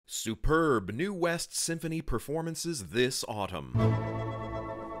Superb new West Symphony performances this autumn.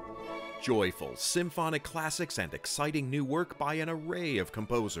 Joyful symphonic classics and exciting new work by an array of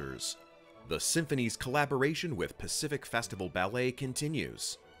composers. The symphony's collaboration with Pacific Festival Ballet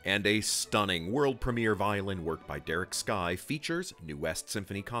continues. And a stunning world premiere violin work by Derrick Skye features new West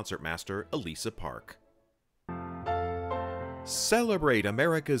Symphony concertmaster Alyssa Park. Celebrate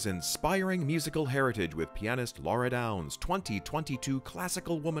America's inspiring musical heritage with pianist Lara Downes, 2022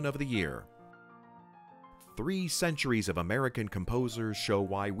 Classical Woman of the Year. 3 centuries of American composers show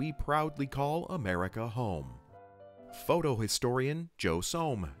why we proudly call America home. Photo historian Joseph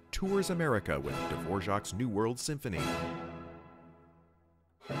Sohm tours America with Dvořák's New World Symphony.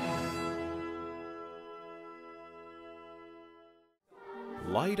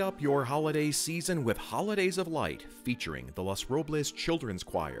 Light up your holiday season with Holidays of Light, featuring the Los Robles Children's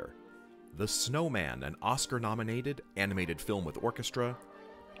Choir, The Snowman, an Oscar-nominated animated film with orchestra,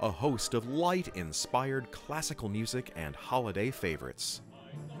 a host of light-inspired classical music and holiday favorites.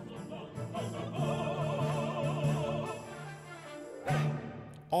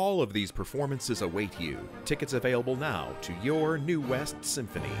 All of these performances await you. Tickets available now to your New West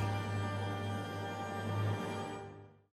Symphony.